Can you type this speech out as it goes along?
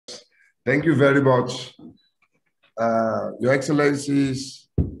Thank you very much. Your Excellencies,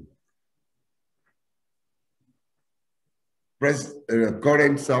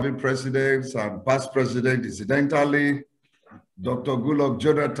 current serving presidents and past presidents, incidentally, Dr. Goodluck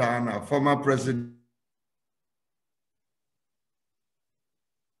Jonathan, our former president,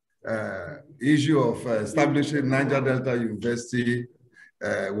 issue of establishing Niger Delta University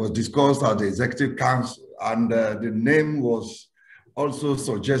was discussed at the Executive Council, and the name was also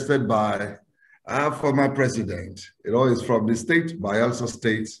suggested by our former president. You know, it's from the state, Bayelsa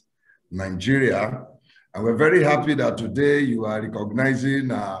State, Nigeria. And we're very happy that today you are recognizing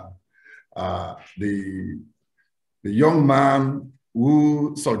the young man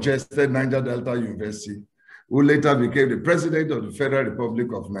who suggested Niger Delta University, who later became the president of the Federal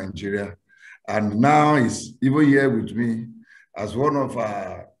Republic of Nigeria, and now is even here with me as one of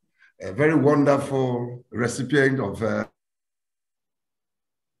a very wonderful recipient of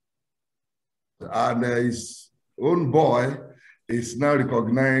and his own boy is now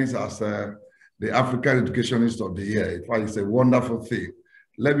recognized as the African Educationist of the Year. In fact, it's a wonderful thing.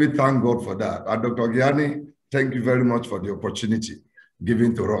 Let me thank God for that. And Dr. Gianni, thank you very much for the opportunity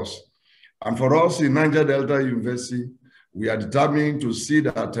given to us. And for us in Niger Delta University, we are determined to see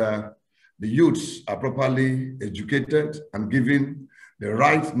that the youths are properly educated and given the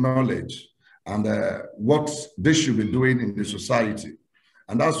right knowledge and what they should be doing in the society.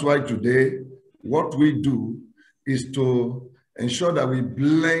 And that's why today, what we do is to ensure that we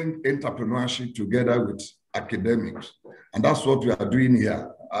blend entrepreneurship together with academics. And that's what we are doing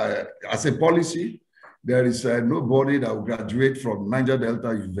here. As a policy, there is nobody that will graduate from Niger Delta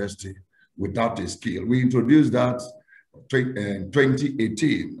University without a skill. We introduced that in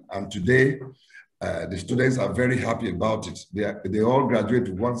 2018, and today the students are very happy about it. They all graduate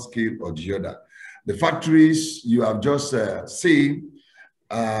with one skill or the other. The factories you have just seen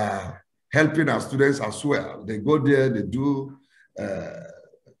helping our students as well. They go there, they do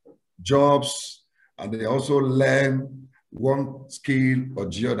jobs, and they also learn one skill or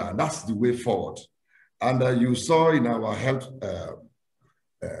the other. And that's the way forward. And you saw in our health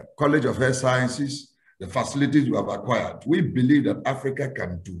College of Health Sciences, the facilities we have acquired. We believe that Africa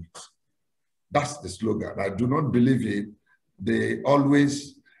can do it. That's the slogan. I do not believe it. They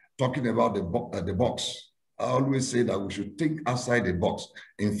always talking about the box. I always say that we should think outside the box.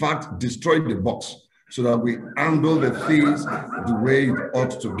 In fact, destroy the box so that we handle the things the way it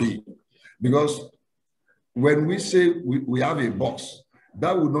ought to be. Because when we say we have a box,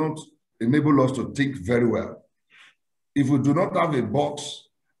 that will not enable us to think very well. If we do not have a box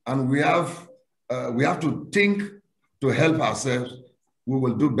and we have to think to help ourselves, we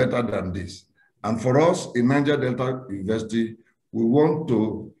will do better than this. And for us in Niger Delta University, we want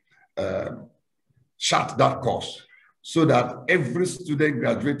to chart that course so that every student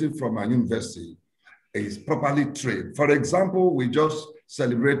graduating from a university is properly trained. For example, we just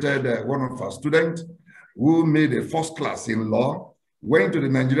celebrated one of our students who made a first class in law, went to the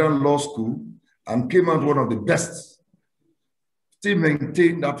Nigerian Law School, and came out one of the best. Still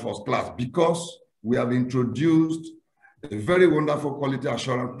maintain that first class because we have introduced a very wonderful quality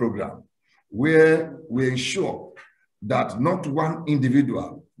assurance program where we ensure that not one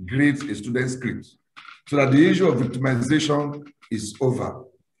individual grades a student's script, so that the issue of victimization is over.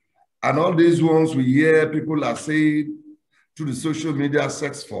 And all these ones we hear people are saying through the social media,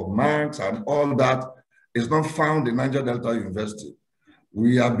 sex for marks and all that is not found in Niger Delta University.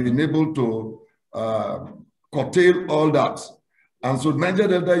 We have been able to curtail all that. And so Niger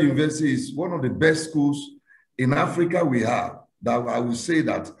Delta University is one of the best schools in Africa we have, that I will say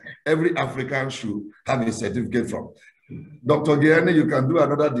that every African should have a certificate from. Dr. Gianni, you can do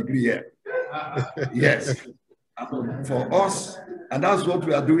another degree here. Yes, for us, and that's what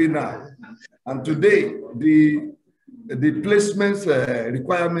we are doing now. And today, the placements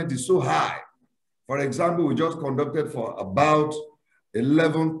requirement is so high. For example, we just conducted for about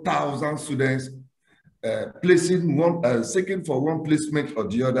 11,000 students seeking for one placement or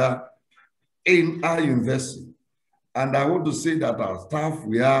the other in our university. And I want to say that our staff,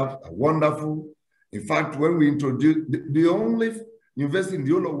 we have a wonderful. In fact, when we introduced the only university in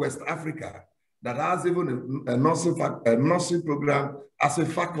the whole of West Africa that has even a nursing program as a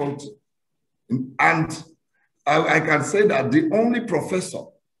faculty. And I can say that the only professor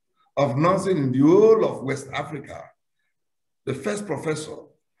of nursing in the whole of West Africa, the first professor,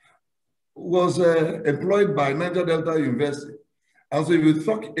 was employed by Niger Delta University. And so if you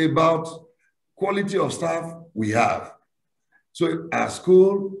talk about quality of staff, we have. So our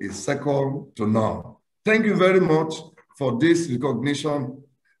school is second to none. Thank you very much for this recognition,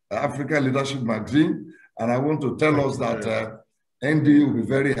 African Leadership Magazine. And I want to tell us that ND will be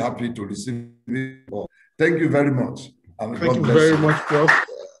very happy to receive it. Thank you very much. Thank you very much, Prof.